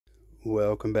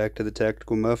Welcome back to the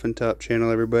Tactical Muffin Top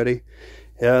channel, everybody.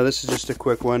 Yeah, this is just a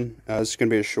quick one. This is going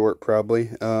to be a short, probably.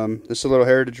 This is a little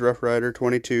Heritage Rough Rider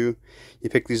 22. You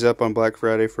pick these up on Black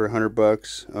Friday for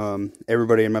 $100.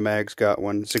 Everybody in my mag's got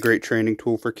one. It's a great training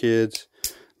tool for kids.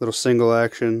 Little single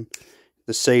action.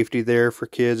 The safety there for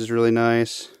kids is really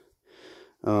nice.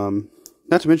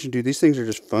 Not to mention, dude, these things are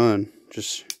just fun.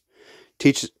 Just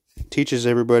teaches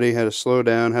everybody how to slow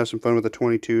down, have some fun with the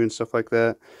 22 and stuff like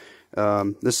that.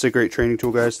 This is a great training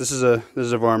tool, guys. This is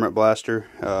a varmint blaster.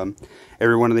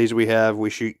 Every one of these we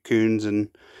shoot coons and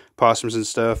possums and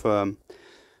stuff.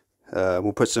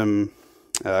 We'll put some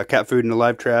cat food in the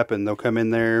live trap, and they'll come in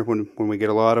there when we get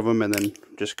a lot of them, and then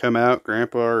just come out.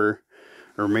 Grandpa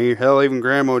or me, hell, even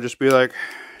Grandma will just be like,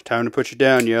 "Time to put you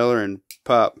down, Yeller," and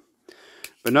pop.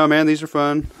 But no, man, these are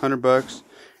fun. $100.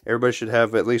 Everybody should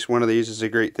have at least one of these. It's a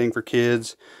great thing for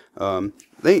kids.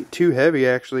 They ain't too heavy,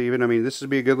 actually. Even, I mean, this would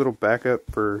be a good little backup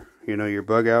for, you know, your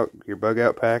bug out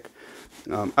pack.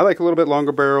 I like a little bit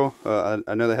longer barrel.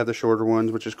 I know they have the shorter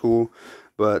ones, which is cool.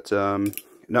 But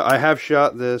no, I have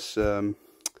shot this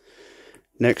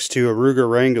next to a Ruger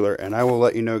Wrangler, and I will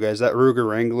let you know, guys, that Ruger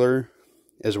Wrangler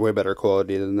is way better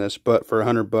quality than this. But for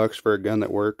 $100 for a gun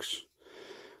that works,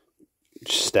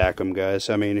 just stack them, guys.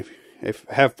 I mean, if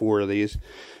have 4 of these,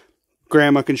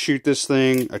 Grandma can shoot this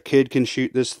thing, a kid can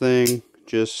shoot this thing.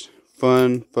 Just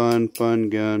fun gun.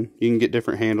 You can get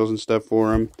different handles and stuff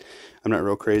for them. I'm not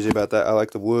real crazy about that. I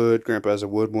like the wood. Grandpa has a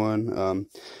wood one.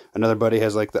 Another buddy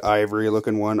has like the ivory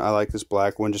looking one. I like this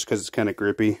black one just because it's kind of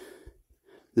grippy.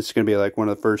 This is going to be like one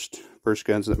of the first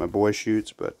guns that my boy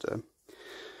shoots. But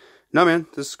no, man,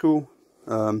 this is cool.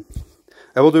 I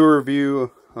will do a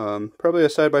review, probably a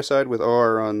side-by-side with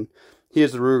R on. He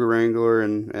has the Ruger Wrangler,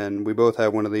 and we both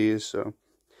have one of these. So,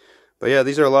 but yeah,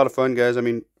 these are a lot of fun, guys. I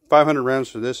mean, 500 rounds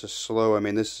for this is slow. I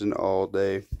mean, this is an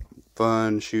all-day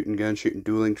fun shooting gun, shooting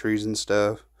dueling trees and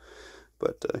stuff.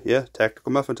 But yeah,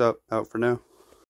 Tactical Muffin Top out for now.